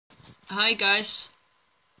Hi guys.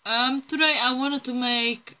 Today I wanted to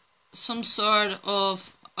make some sort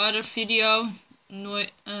of other video,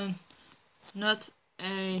 not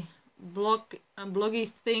a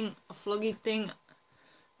vloggy thing,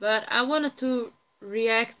 but I wanted to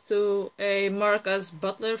react to a Marcus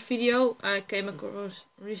Butler video I came across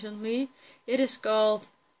recently. It is called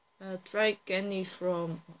Try Candy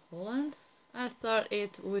from Holland. I thought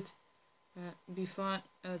it would be fun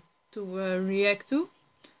to react to.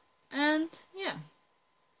 And yeah.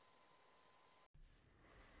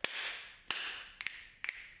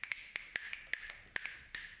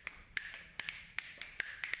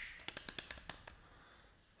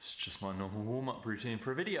 It's just my normal warm-up routine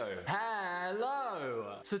for a video.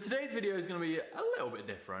 Hello! So today's video is going to be a little bit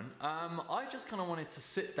different. I just kind of wanted to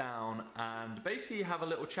sit down and basically have a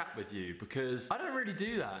little chat with you because I don't really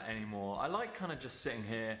do that anymore. I like kind of just sitting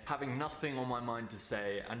here, having nothing on my mind to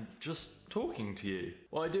say and just talking to you.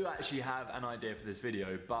 Well, I do actually have an idea for this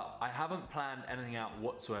video, but I haven't planned anything out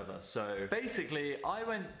whatsoever. So basically, I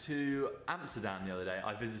went to Amsterdam the other day.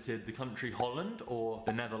 I visited the country Holland or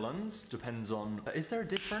the Netherlands, depends on... Is there a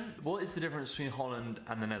difference? What is the difference between Holland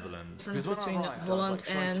and the Netherlands? Because between Holland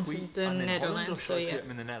and the Netherlands, so yeah.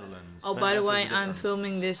 In the Netherlands? Oh, by the way, I'm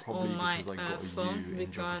filming this on my phone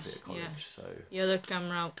because the other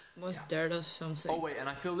camera was dead or something. Oh wait, and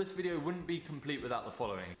I feel this video wouldn't be complete without the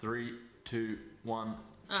following. 3, 2, 1.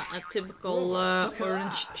 A typical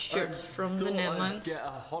orange shirt from the Netherlands. Get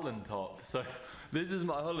a Holland top. So this is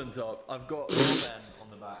my Holland top. I've got Robin on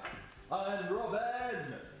the back. I'm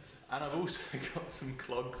Robin! And I've also got some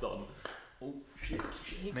clogs on. Oh shit.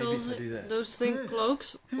 He calls those things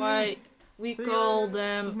clogs. Why we call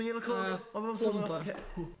them klompen.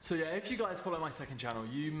 So yeah, if you guys follow my second channel,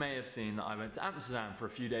 you may have seen that I went to Amsterdam for a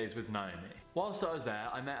few days with Naomi. Whilst I was there,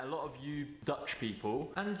 I met a lot of you Dutch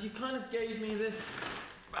people, and you kind of gave me this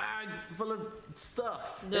bag full of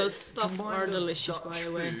stuff. Those stuff are delicious, by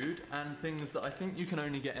the way. Food and things that I think you can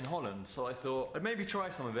only get in Holland. So I thought I'd maybe try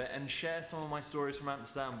some of it and share some of my stories from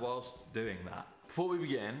Amsterdam whilst doing that. Before we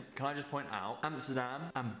begin, can I just point out,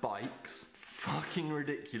 Amsterdam and bikes, fucking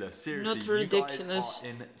ridiculous. Seriously, not ridiculous. You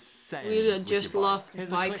guys are insane. We just love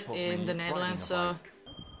bikes in the Netherlands, so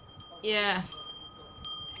yeah.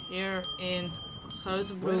 Here in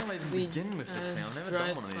Grootebroek, we begin with this thing. I've never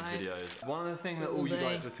done one of these videos. One of the things that all you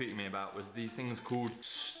guys were tweeting me about was these things called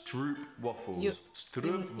stroop waffles. You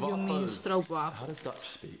mean stroopwafels. How does Dutch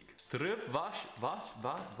speak?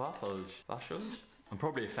 Waffles? I'm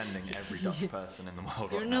probably offending every Dutch person in the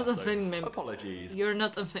world. You're right not now, offending me. Apologies. You're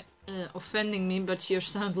not offending me, but you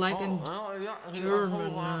sound like a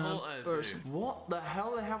German person. What the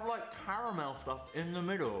hell? They have like caramel stuff in the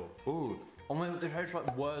middle. Ooh. Oh my god, they taste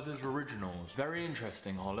like Werther's Originals. Very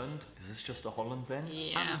interesting, Holland. Is this just a Holland thing?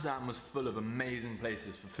 Yeah. Amsterdam was full of amazing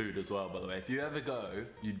places for food as well, by the way. If you ever go,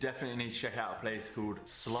 you definitely need to check out a place called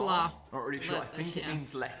Sla. Not really sure. I think it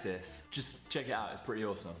means lettuce. Just check it out. It's pretty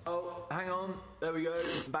awesome. Oh, hang on. There we go.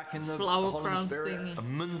 Back in the flower Holland spirit. Thingy. A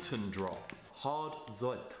Muntendrop. Hard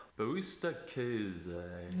zoet.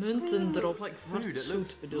 Boosterkäse. Muntendrop. Like food. It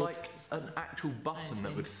looks like an actual button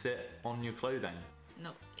that would sit on your clothing. No,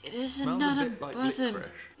 it is not a button.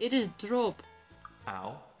 It is drop.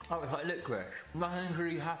 Ow. Oh, it's like licorice. Nothing's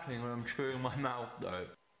really happening when I'm chewing my mouth though.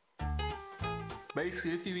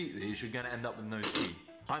 Basically, if you eat these, you're gonna end up with no teeth.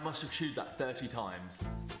 I must have chewed that 30 times.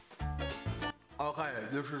 Okay,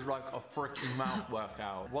 this is like a freaking mouth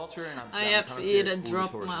workout. Whilst we were in Amsterdam, I have eaten a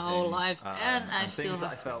drop my whole life, and I still things that I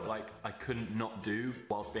have felt like I couldn't not do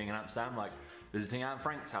whilst being in Amsterdam, like visiting Anne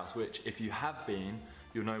Frank's house, which if you have been,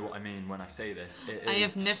 you'll know what I mean when I say this. I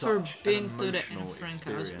have never been to the Anne Frank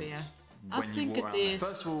house, but yeah. I think it is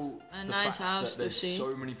a nice house to see,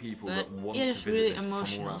 so many people but that want it is to visit really this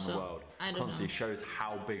emotional, from all around the world. I don't Constantly know. shows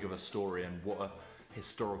how big of a story and what a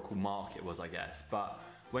historical mark it was, I guess. But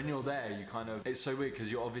when you're there, you kind of, it's so weird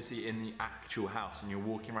because you're obviously in the actual house and you're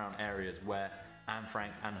walking around areas where Anne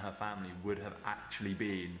Frank and her family would have actually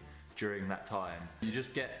been during that time. You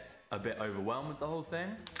just get a bit overwhelmed with the whole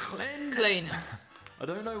thing. Kleine. I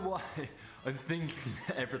don't know why I'm thinking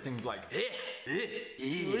everything's like.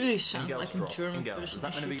 You really sound like a German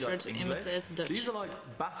person if you try to imitate Dutch. These are like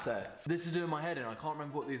bassets. This is doing my head in. I can't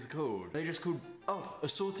remember what these are called. They're just called,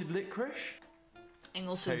 assorted licorice?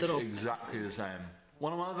 Engelse Tastes drop. exactly the same.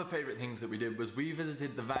 One of my other favourite things that we did was we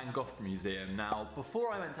visited the Van Gogh Museum. Now,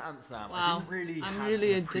 before I went to Amsterdam, I didn't really have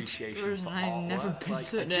an appreciation for I've never been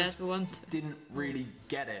to that one. Didn't really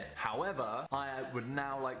get it. However, I would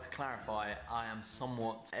now like to clarify I am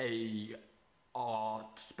somewhat a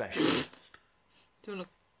art specialist. Tuurlijk.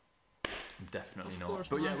 Definitely Of not. course,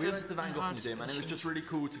 but yeah, we went Marcus, to the Van Gogh Museum and it was just really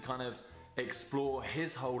cool to kind of explore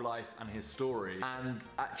his whole life and his story and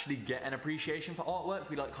actually get an appreciation for artwork.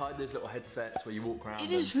 We like hide those little headsets where you walk around.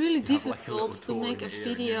 It is really difficult like to make a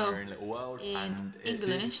video in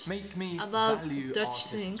English about Dutch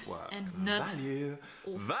things and not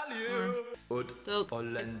talk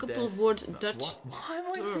a couple of words in Dutch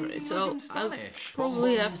through it. So I'll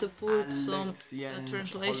probably have to put some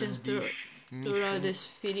translations throughout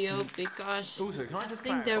this video because also, can I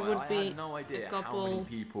think there would be a couple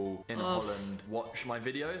people in Holland watch my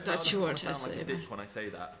videos. Dutch words, I sound like say. a bitch when I say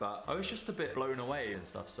that, but I was just a bit blown away and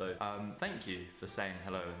stuff. So thank you for saying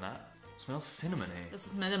hello and that. It smells cinnamony.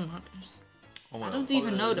 Doesn't matter, Marcus. Oh my I don't God.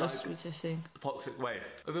 even know those sweets, I think. Toxic waste.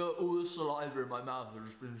 I feel like all the saliva in my mouth has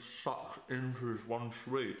just been sucked into this one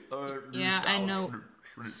sweet. Yeah, I know.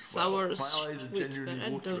 Sour my eyes are sweets, but genuinely I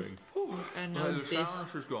don't watering. think I know The this.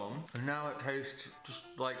 sourness is gone, and now it tastes just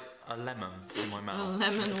like a lemon in my mouth. A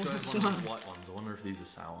lemon Let's go with with smell. one of the white ones. I wonder if these are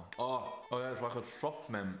sour. Oh yeah, it's like a soft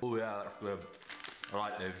mint. Oh yeah, that's good. I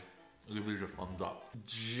like these. I'll give these a thumbs up.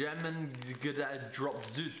 Jemmen drop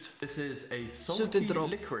zoet. This is a salty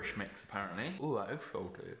licorice mix, apparently. Oh, that is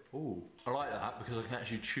salty. Oh, I like that because I can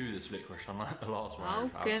actually chew this licorice, unlike the last one.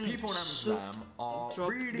 How can people in Amsterdam are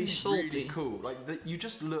be salty? really cool. Like, you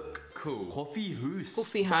just look cool. Koffiehuis.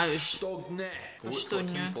 Koffiehuis. Stogne.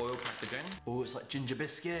 Stogne. Foil packaging. Oh, it's like ginger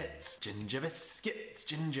biscuits. Ginger biscuits.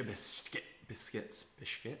 Ginger biscuit.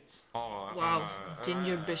 Biscuits. Oh, Wow,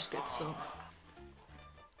 ginger biscuits. So.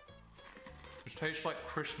 It tastes like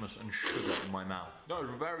Christmas and sugar in my mouth. That is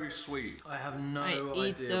very sweet. I have no idea. I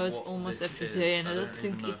eat those what almost this every is. day, and I don't even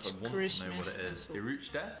think know if it's I want to know Christmas. what it is. The root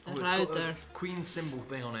there? The Oh, it's got a ruiter. queen symbol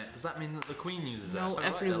thing on it. Does that mean that the queen uses No, it? Oh,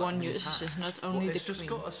 everyone right, uses it, not only the It's just queen.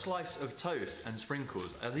 got a slice of toast and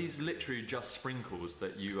sprinkles. Are these literally just sprinkles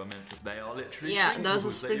that you are meant to... They are literally those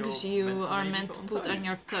are sprinkles sprinkles you are maybe meant to put on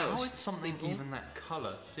your How is toast. something people. even that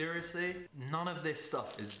colour? Seriously? None of this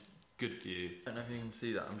stuff is good for you. I don't know if you can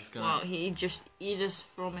see that. I'm just gonna... Wow, he just eats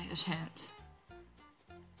from his hand.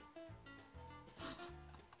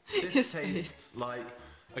 This tastes like...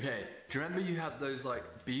 Okay, do you remember you had those like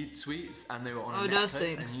bead sweets and they were on a those necklace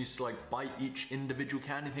things. and you used to like bite each individual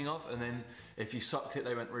candy thing off and then if you sucked it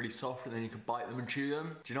they went really soft and then you could bite them and chew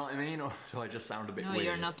them? Do you know what I mean? Or do I just sound a bit No, weird?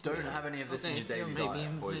 you're not Don't weird. have any of this in your Okay, daily you're maybe diet,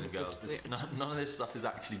 a boys little and girls. bit weird. None of this stuff is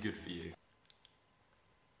actually good for you.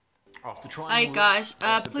 After trying Hi all guys, that,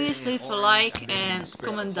 after please being leave in a Orange like being in and the spirit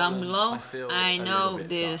comment of down Holland, below. I feel I a know little bit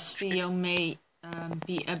this Dutch. video may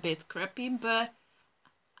be a bit crappy, but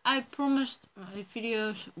I promised my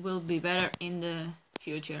videos will be better in the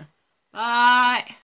future. Bye!